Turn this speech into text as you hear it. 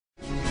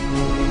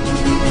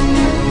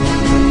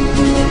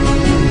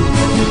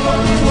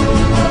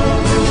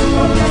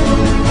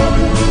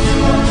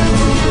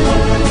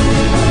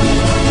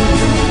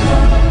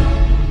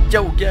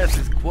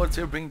Quartz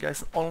here, bringing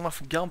guys all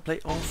enough gunplay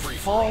on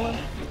Fallen.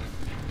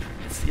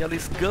 Let's see how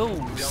this goes,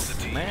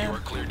 man. You are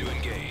clear to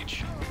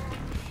engage.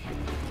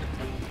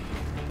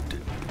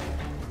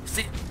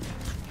 See,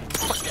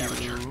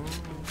 fuck you.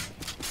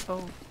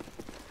 Oh,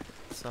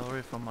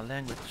 sorry for my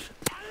language.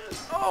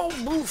 Oh,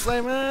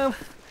 bullseye, man.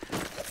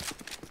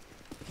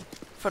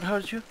 If I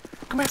hurt you,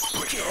 come here.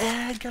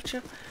 Yeah, I got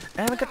you.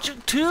 And I got you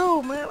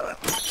too, man.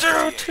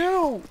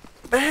 Two.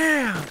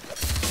 Bam.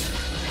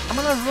 I'm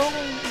on a roll,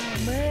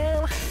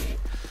 man.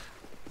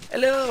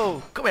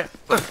 Hello. Come here.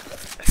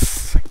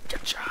 Yes, I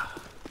got ya.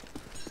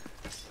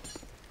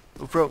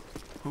 Who fro?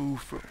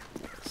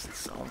 Is there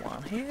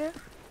someone here?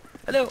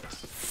 Hello.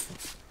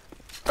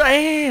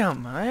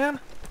 Bam, man.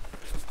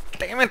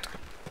 Damn it.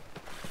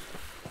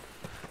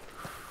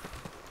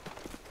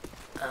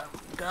 I'm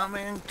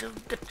coming to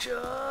get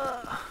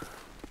ya.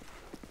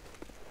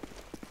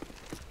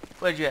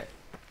 Where'd you at?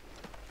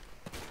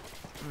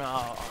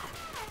 No.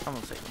 I'm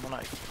gonna save my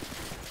life.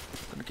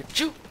 I'm gonna get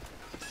you.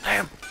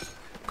 Damn.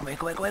 Come here.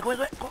 Go. Come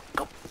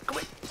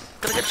here.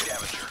 Gonna get you.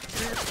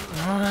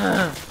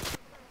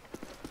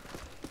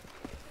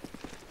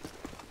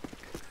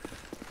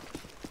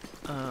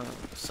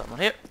 Someone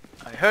here.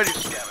 I heard it.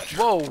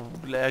 Whoa,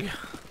 lag.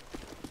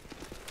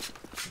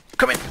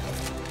 Come in.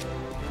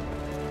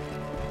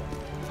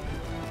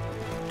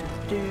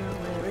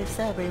 Where is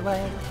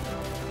everyone?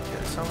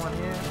 There's someone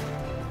here.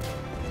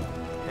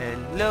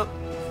 Hello.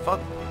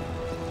 Fuck.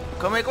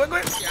 Come here.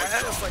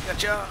 Yes, I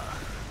got ya.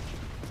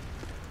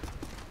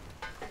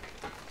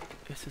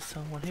 Is there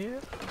someone here?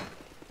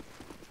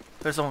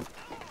 There's someone.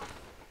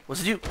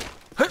 Was it you?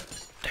 Huh?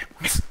 Damn,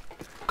 miss.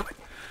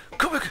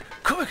 Come back.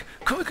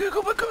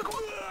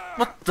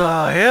 What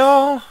the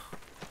hell?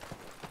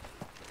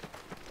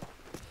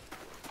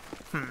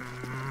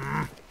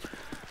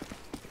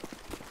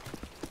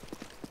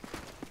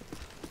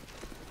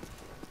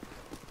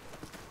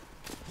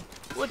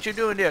 What you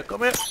doing there?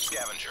 Come here.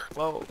 Scavenger.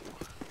 Whoa.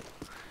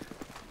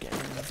 Get in.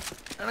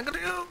 And I'm gonna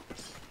go.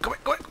 Come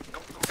here.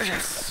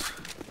 Yes.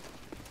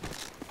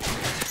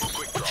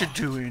 What you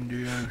doing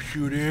there,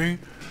 shooting?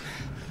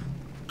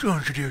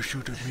 Don't you dare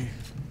shoot at me.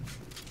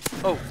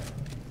 Oh.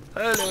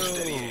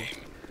 Hello.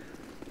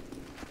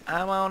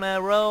 I'm on a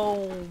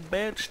roll,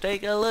 bitch.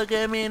 Take a look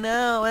at me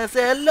now. I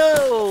say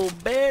hello,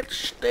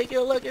 bitch. Take a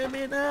look at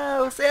me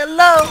now. Say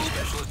hello.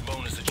 Specialist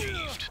bonus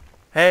achieved.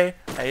 Hey,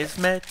 I just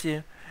met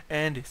you,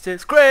 and this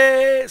is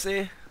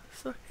crazy.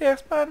 So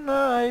here's my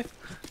knife.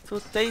 So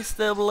taste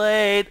the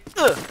blade.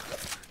 Ugh.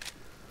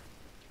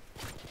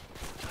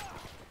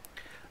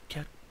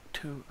 Got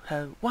to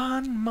have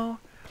one more.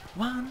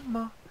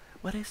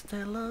 What is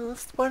the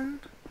last one?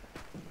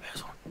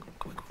 There's one.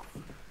 Go.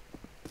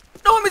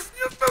 No, I missed.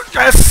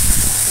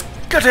 Yes!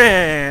 Got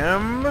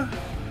him!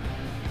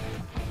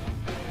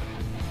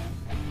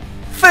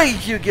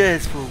 Thank you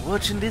guys for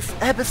watching this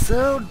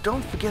episode.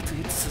 Don't forget to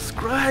hit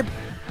subscribe,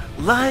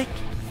 like,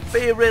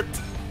 favorite,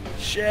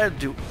 share,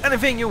 do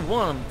anything you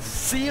want.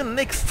 See you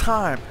next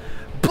time.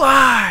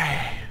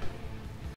 Bye!